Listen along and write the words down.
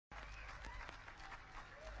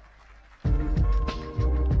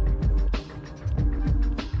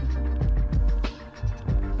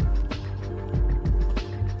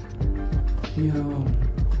Yo,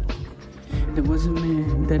 there was a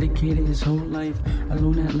man dedicated his whole life,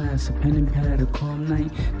 alone at last, a pen and pad, a calm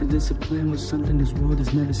night. The discipline was something this world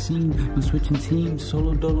has never seen. No switching teams,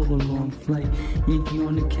 solo dolo, a long flight. Yankee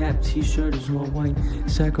on the cap, t-shirt is all white.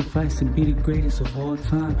 Sacrifice to be the greatest of all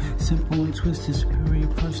time. Simple and twisted, superior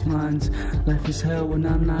punchlines. Life is hell when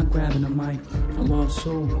I'm not grabbing a mic. A lost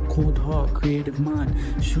soul, cold heart, creative mind.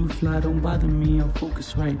 Shoe fly, don't bother me, I'm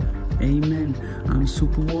focused right. Amen. I'm a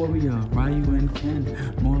super warrior, Ryu and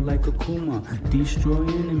Ken. More like a Kuma, destroy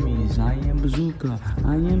enemies. I am bazooka,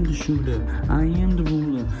 I am the shooter, I am the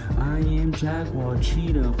ruler. I am jaguar,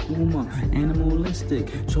 cheetah, puma,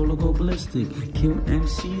 animalistic. Cholo go ballistic, kill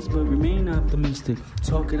MCs but remain optimistic.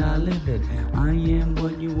 Talk it, I live it. I am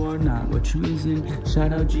what you are, not what you isn't.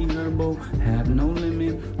 Shout out G Herbo, have no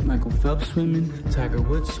limit. Michael Phelps swimming, Tiger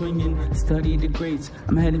Woods swinging. Study the greats,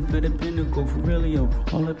 I'm heading for the pinnacle, for real, yo.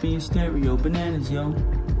 All up in your stereo, bananas, yo.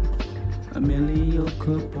 Emilio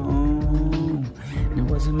Capone. There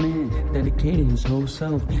was a man dedicated his whole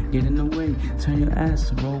self. Get in the way, turn your ass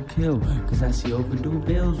to roll kill. Cause I see overdue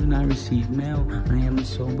bills when I receive mail. I am a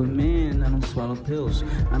sober man, I don't swallow pills.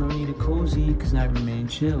 I don't need a cozy cause I remain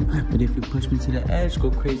chill. But if you push me to the edge, go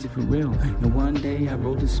crazy for real. And one day I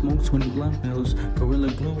rolled the smoke, 20 blunt pills,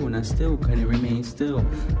 Gorilla Glue, and I still couldn't remain still.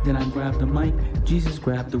 Then I grabbed the mic, Jesus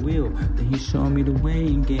grabbed the wheel. Then he showed me the way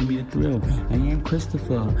and gave me the thrill. I am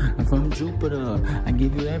Christopher, I'm from Jupiter. I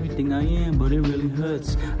give you everything I am, but it really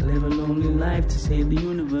hurts. I live a lonely life to save the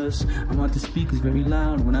universe. I want the speakers very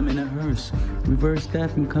loud when I'm in a hearse. Reverse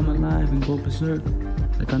death and come alive and go berserk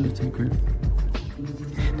like Undertaker.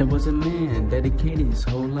 There was a man dedicated his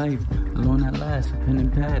whole life, alone at last, a pen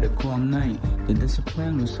and pad, a calm night. The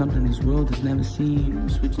discipline was something this world has never seen.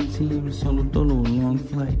 Switching teams, solo dolo, a long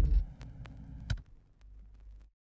flight.